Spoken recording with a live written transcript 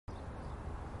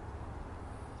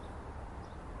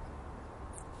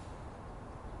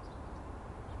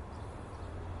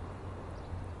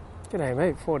G'day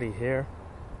mate, 40 here.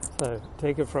 So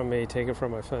take it from me, take it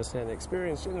from my first-hand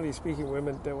experience. Generally speaking,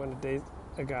 women don't want to date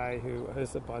a guy who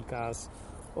hosts a podcast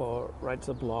or writes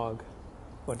a blog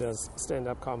or does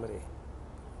stand-up comedy.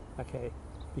 Okay,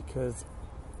 because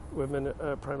women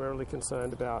are primarily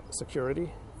concerned about security,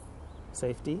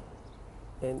 safety,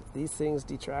 and these things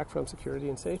detract from security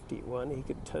and safety. One, he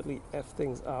could totally F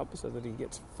things up so that he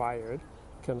gets fired,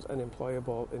 becomes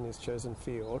unemployable in his chosen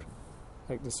field,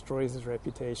 destroys his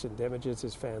reputation, damages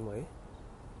his family.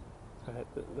 Right?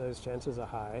 Those chances are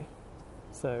high.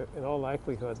 So in all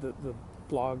likelihood, the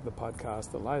blog, the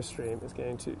podcast, the live stream is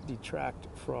going to detract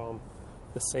from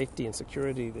the safety and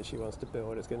security that she wants to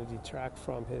build. It's going to detract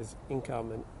from his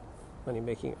income and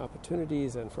money-making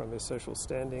opportunities and from his social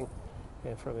standing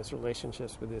and from his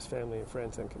relationships with his family and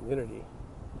friends and community.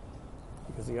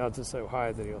 Because the odds are so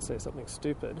high that he'll say something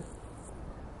stupid.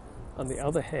 On the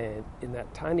other hand, in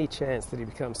that tiny chance that he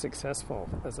becomes successful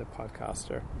as a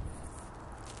podcaster,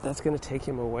 that's going to take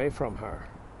him away from her,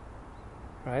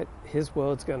 right? His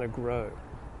world's going to grow,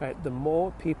 right? The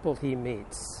more people he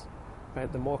meets,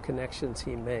 right, the more connections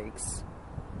he makes,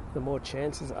 the more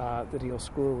chances are that he'll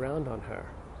screw around on her,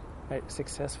 right?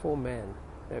 Successful men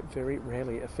very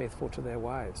rarely are faithful to their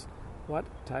wives. What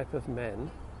type of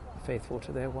men are faithful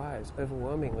to their wives?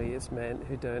 Overwhelmingly, it's men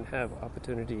who don't have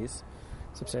opportunities,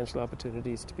 substantial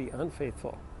opportunities to be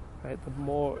unfaithful, right? The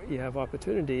more you have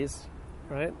opportunities,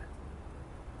 right?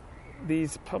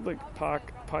 These public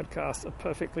podcasts are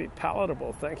perfectly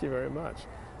palatable, thank you very much.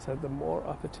 So the more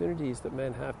opportunities that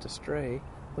men have to stray,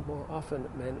 the more often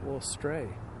men will stray.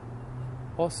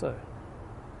 Also,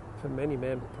 for many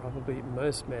men, probably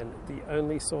most men, the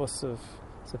only source of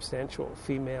substantial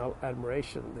female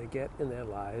admiration they get in their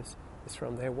lives is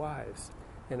from their wives.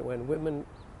 And when women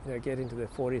get into their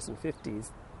 40s and 50s,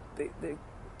 they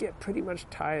get pretty much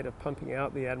tired of pumping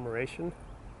out the admiration.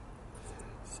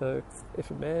 So if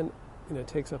a man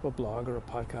takes up a blog or a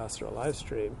podcast or a live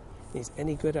stream, and he's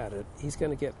any good at it, he's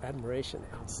going to get admiration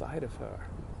outside of her.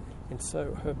 And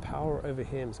so her power over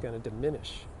him is going to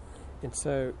diminish. And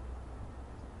so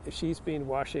if she's been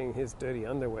washing his dirty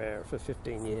underwear for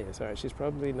 15 years, right, she's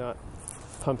probably not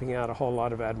pumping out a whole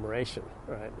lot of admiration,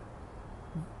 right?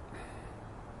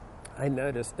 I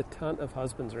notice a ton of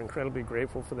husbands are incredibly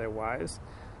grateful for their wives,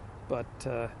 but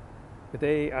with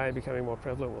AI becoming more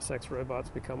prevalent, will sex robots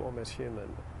become almost human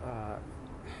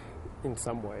in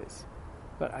some ways?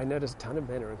 But I notice a ton of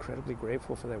men are incredibly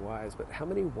grateful for their wives, but how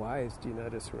many wives do you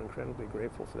notice who are incredibly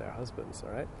grateful for their husbands,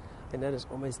 all right? I notice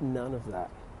almost none of that.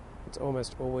 It's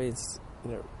almost always,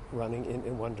 running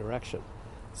in one direction.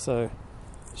 So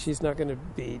she's not going to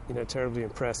be, terribly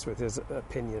impressed with his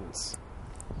opinions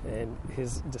and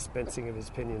his dispensing of his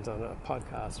opinions on a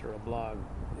podcast or a blog.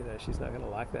 She's not going to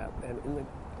like that. And in the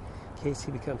case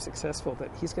he becomes successful, that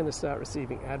he's going to start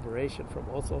receiving admiration from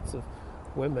all sorts of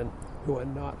women who are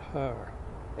not her.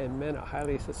 And men are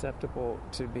highly susceptible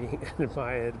to being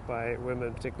admired by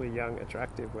women, particularly young,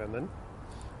 attractive women.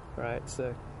 Right?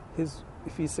 So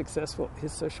if he's successful,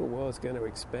 his social world is going to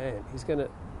expand. He's going to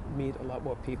meet a lot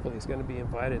more people. He's going to be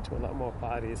invited to a lot more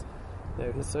parties.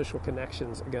 His social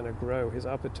connections are going to grow. His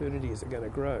opportunities are going to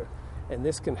grow. And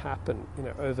this can happen,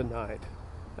 overnight.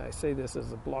 I say this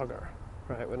as a blogger,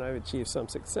 right? When I achieved some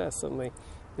success, suddenly,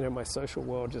 my social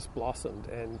world just blossomed.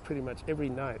 And pretty much every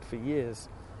night for years,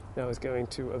 I was going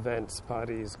to events,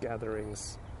 parties,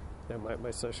 gatherings.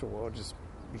 My social world just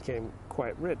became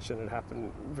quite rich, and it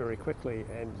happened very quickly.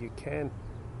 And you can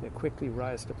quickly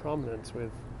rise to prominence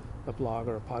with a blog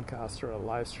or a podcast or a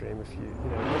live stream if you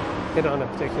hit on a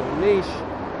particular niche,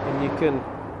 and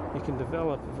you can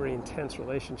develop a very intense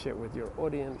relationship with your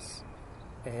audience,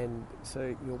 and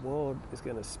so your world is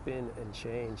going to spin and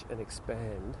change and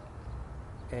expand,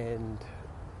 and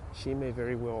she may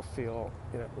very well feel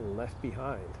left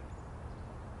behind,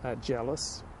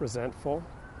 jealous, resentful.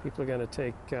 People are going to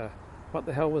take what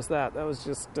the hell was that? That was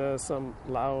just some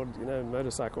loud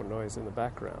motorcycle noise in the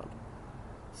background.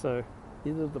 So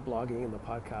either the blogging and the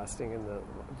podcasting and the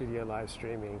video live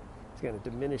streaming is going to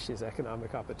diminish his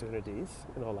economic opportunities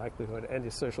in all likelihood and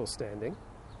his social standing,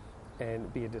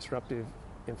 and be a disruptive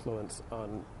influence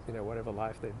on whatever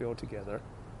life they build together,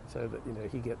 so that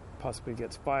he possibly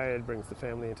gets fired, brings the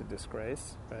family into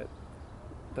disgrace. Right?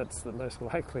 That's the most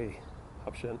likely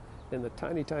option. In the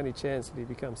tiny chance that he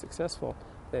becomes successful,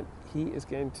 then he is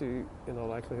going to, in all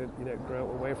likelihood, grow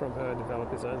away from her,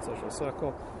 develop his own social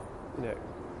circle,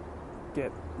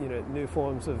 get new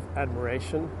forms of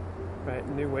admiration, right?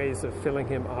 New ways of filling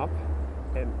him up.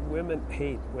 And women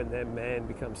hate when their man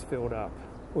becomes filled up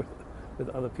with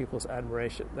other people's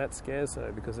admiration. That scares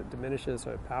her because it diminishes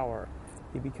her power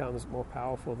he becomes more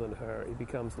powerful than her. He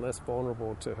becomes less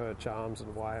vulnerable to her charms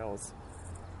and wiles.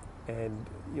 And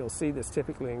you'll see this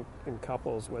typically in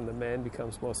couples. When the man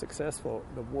becomes more successful,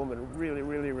 the woman really,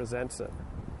 really resents it.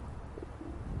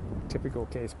 Typical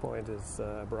case point is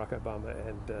Barack Obama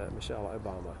and Michelle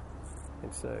Obama.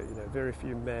 And so, very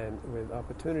few men with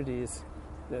opportunities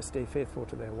stay faithful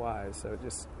to their wives. So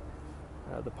just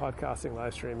the podcasting,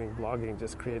 live streaming, blogging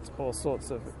just creates all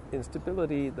sorts of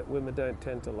instability that women don't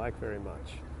tend to like very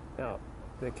much. Now,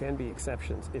 there can be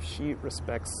exceptions if she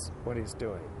respects what he's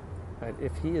doing. Right?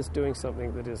 If he is doing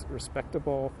something that is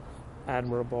respectable,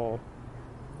 admirable,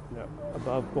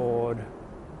 above board,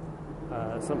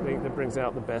 something that brings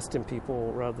out the best in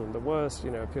people rather than the worst,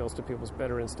 appeals to people's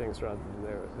better instincts rather than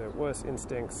their worst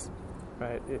instincts,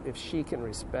 right? If she can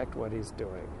respect what he's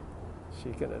doing,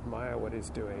 she can admire what he's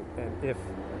doing, and if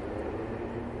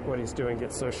what he's doing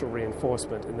gets social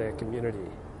reinforcement in their community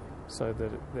so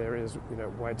that there is,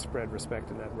 widespread respect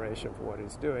and admiration for what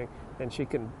he's doing, then she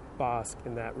can bask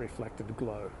in that reflected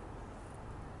glow.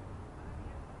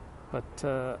 But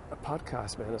a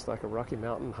podcast, man, it's like a Rocky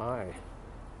Mountain high.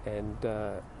 And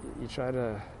you try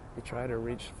to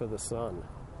reach for the sun,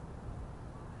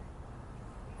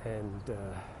 and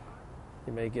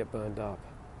you may get burned up.